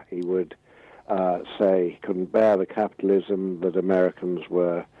America. He would say he couldn't bear the capitalism, that Americans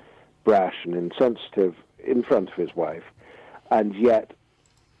were brash and insensitive in front of his wife, and yet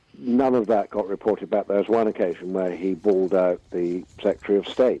none of that got reported back. There was one occasion where he bawled out the Secretary of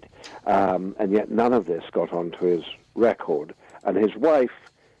State, and yet none of this got onto his record, and his wife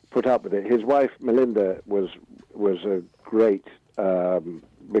put up with it. His wife, Melinda, was a great,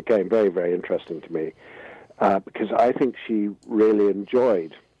 became very, very interesting to me, because I think she really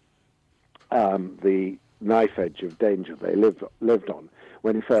enjoyed the knife edge of danger they lived on.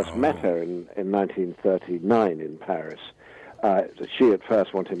 When he first met her in 1939 in Paris, she at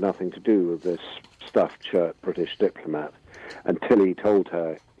first wanted nothing to do with this stuffed shirt British diplomat until he told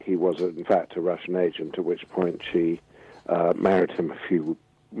her he was, in fact, a Russian agent, at which point she married him a few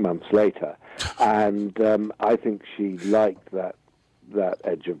months later. And I think she liked that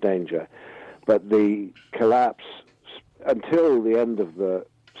edge of danger. But the collapse, until the end of the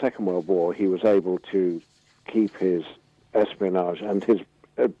Second World War, he was able to keep his espionage and his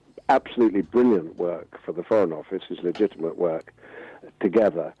absolutely brilliant work for the Foreign Office, his legitimate work,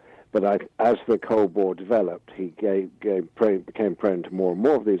 together. But as the Cold War developed, he became prone to more and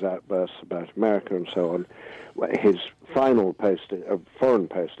more of these outbursts about America and so on. His final foreign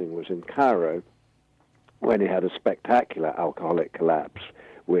posting was in Cairo, when he had a spectacular alcoholic collapse,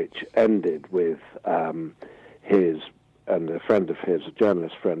 which ended with his and a friend of his, a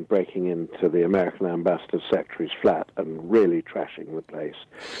journalist friend, breaking into the American ambassador's secretary's flat and really trashing the place,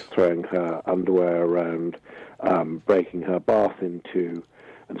 throwing her underwear around, breaking her bath into,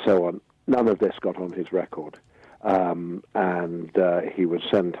 and so on. None of this got on his record. And he was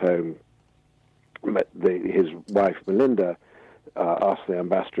sent home. His wife, Melinda, asked the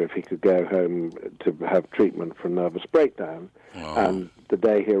ambassador if he could go home to have treatment for a nervous breakdown. Wow. And the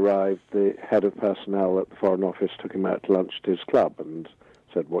day he arrived, the head of personnel at the Foreign Office took him out to lunch at his club and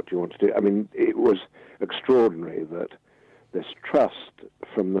said, "What do you want to do?" I mean, it was extraordinary that this trust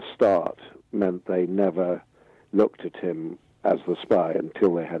from the start meant they never looked at him as the spy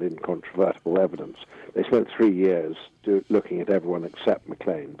until they had incontrovertible evidence. They spent 3 years looking at everyone except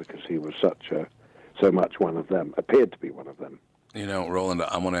Maclean because he was so much one of them, appeared to be one of them. You know, Roland,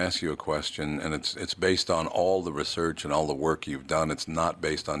 I want to ask you a question, and it's based on all the research and all the work you've done. It's not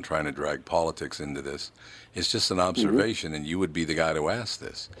based on trying to drag politics into this. It's just an observation, and you would be the guy to ask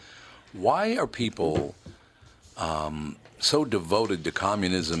this. Why are people so devoted to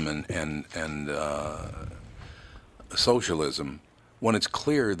communism and socialism when it's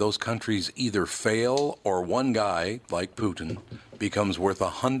clear those countries either fail or one guy, like Putin, becomes worth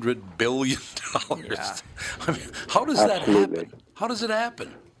 $100 billion? Yeah. I mean, how does that happen? How does it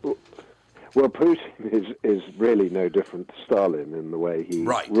happen? Well, Putin is really no different to Stalin in the way he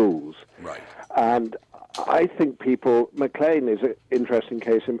rules. Right. And I think Maclean is an interesting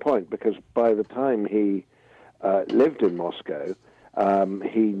case in point, because by the time he lived in Moscow,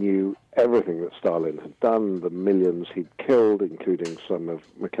 he knew everything that Stalin had done, the millions he'd killed, including some of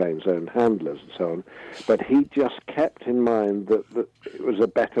Maclean's own handlers and so on. But he just kept in mind that it was a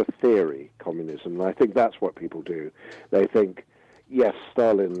better theory, communism. And I think that's what people do. They think, yes,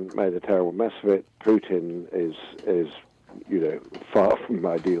 Stalin made a terrible mess of it. Putin is far from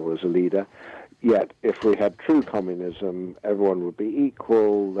ideal as a leader. Yet, if we had true communism, everyone would be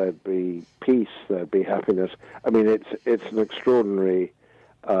equal. There'd be peace. There'd be happiness. I mean, it's an extraordinary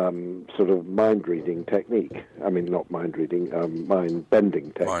sort of mind-reading technique. I mean, not mind-reading,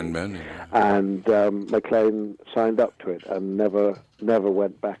 mind-bending technique. Mind-bending. And Maclean signed up to it and never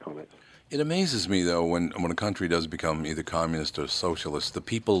went back on it. It amazes me, though, when a country does become either communist or socialist, the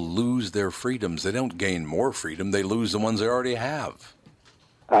people lose their freedoms. They don't gain more freedom. They lose the ones they already have.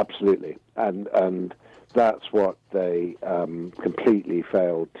 Absolutely, and that's what they completely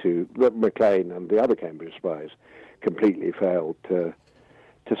failed to. Maclean and the other Cambridge spies completely failed to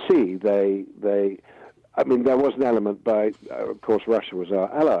see. I mean, there was an element of course, Russia was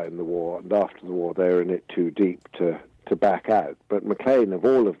our ally in the war, and after the war they were in it too deep to back out. But Maclean, of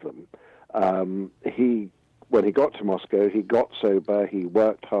all of them, when he got to Moscow, he got sober, he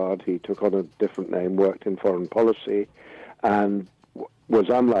worked hard, he took on a different name, worked in foreign policy, and was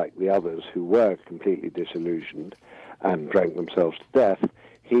unlike the others who were completely disillusioned and drank themselves to death.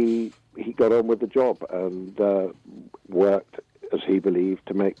 He got on with the job and worked, as he believed,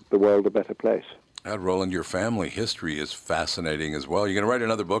 to make the world a better place. Roland, your family history is fascinating as well. You're going to write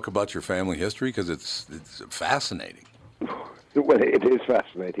another book about your family history, because it's fascinating. Well, it is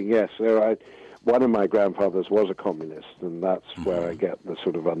fascinating, yes. So one of my grandfathers was a communist, and that's where I get the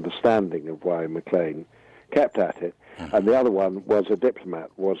sort of understanding of why Maclean kept at it. And the other one was a diplomat,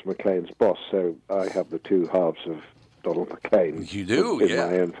 was Maclean's boss. So I have the two halves of Donald Maclean. You do, in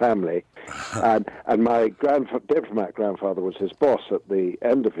my own family. And my diplomat grandfather was his boss at the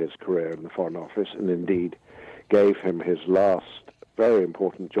end of his career in the Foreign Office, and indeed gave him his last very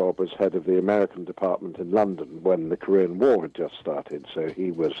important job as head of the American department in London when the Korean War had just started. So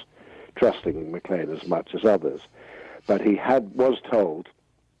he was trusting Maclean as much as others. But he was told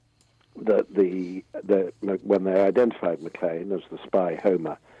that when they identified Maclean as the spy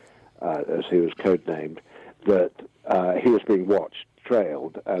Homer, as he was codenamed, that he was being watched,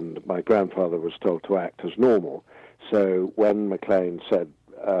 trailed, and my grandfather was told to act as normal. So when Maclean said,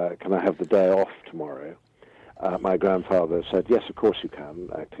 "Can I have the day off tomorrow?" my grandfather said, yes, of course you can,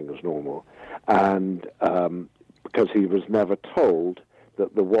 acting as normal. And because he was never told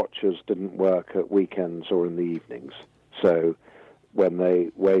that the watchers didn't work at weekends or in the evenings. So when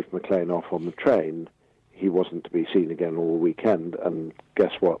they waved Maclean off on the train, he wasn't to be seen again all weekend. And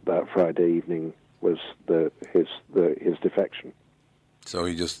guess what? That Friday evening was his defection. So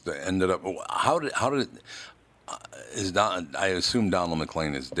he just ended up. How did I assume Donald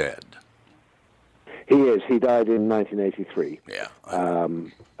Maclean is dead? He is. He died in 1983. Yeah.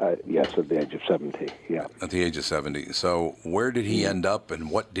 Yes, at the age of 70. Yeah. At the age of 70. So where did he end up,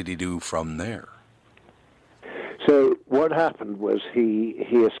 and what did he do from there? So what happened was he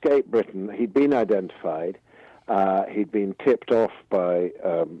escaped Britain. He'd been identified. He'd been tipped off by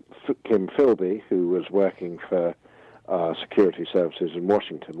Kim Philby, who was working for security services in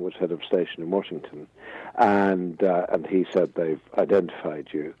Washington, was head of station in Washington, and he said, they've identified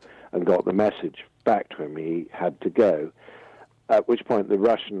you, and got the message back to him. He had to go. At which point the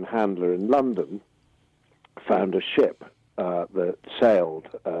Russian handler in London found a ship that sailed,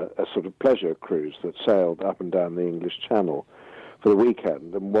 a sort of pleasure cruise that sailed up and down the English Channel for the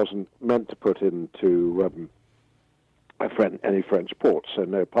weekend and wasn't meant to put into any French ports, so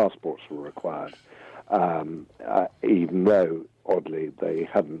no passports were required. Even though, oddly,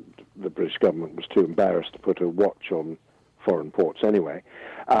 the British government was too embarrassed to put a watch on foreign ports anyway.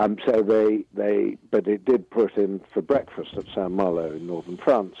 So but it did put in for breakfast at Saint-Malo in northern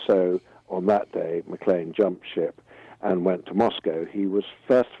France. So on that day, Maclean jumped ship and went to Moscow. He was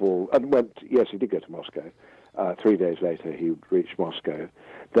first of all, he did go to Moscow. 3 days later, he reached Moscow.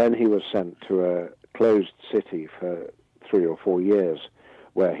 Then he was sent to a closed city for 3 or 4 years,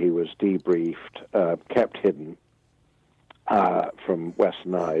 where he was debriefed, kept hidden from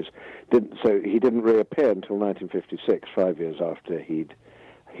Western eyes. So he didn't reappear until 1956, 5 years after he'd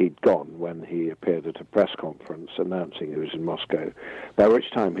gone, when he appeared at a press conference announcing he was in Moscow. By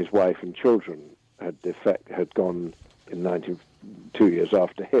which time his wife and children had gone in 2 years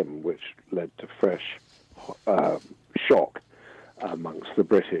after him, which led to fresh shock amongst the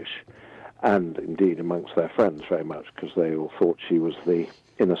British, and indeed amongst their friends very much, because they all thought she was the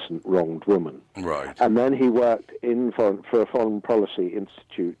innocent, wronged woman. Right. And then he worked for a Foreign Policy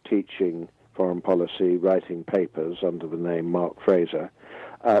Institute, teaching foreign policy, writing papers under the name Mark Fraser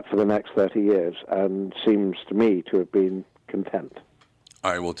for the next 30 years, and seems to me to have been content.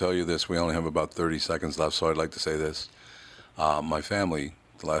 I will tell you this. We only have about 30 seconds left, so I'd like to say this. My family,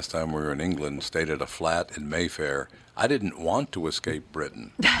 the last time we were in England, stayed at a flat in Mayfair. I didn't want to escape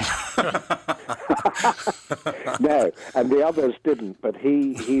Britain. No, and the others didn't, but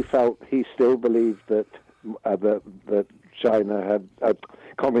he still believed that China had a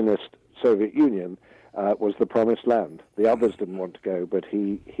communist Soviet Union was the promised land. The others didn't want to go, but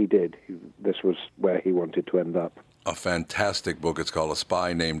he did. This was where he wanted to end up. A fantastic book. It's called A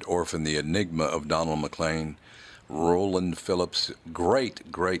Spy Named Orphan, The Enigma of Donald Maclean. Roland Phillips, great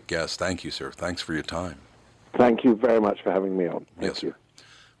guest. Thank you, sir. Thanks for your time. Thank you very much for having me on. Thank you.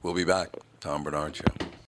 We'll be back. Tom Bernard Show.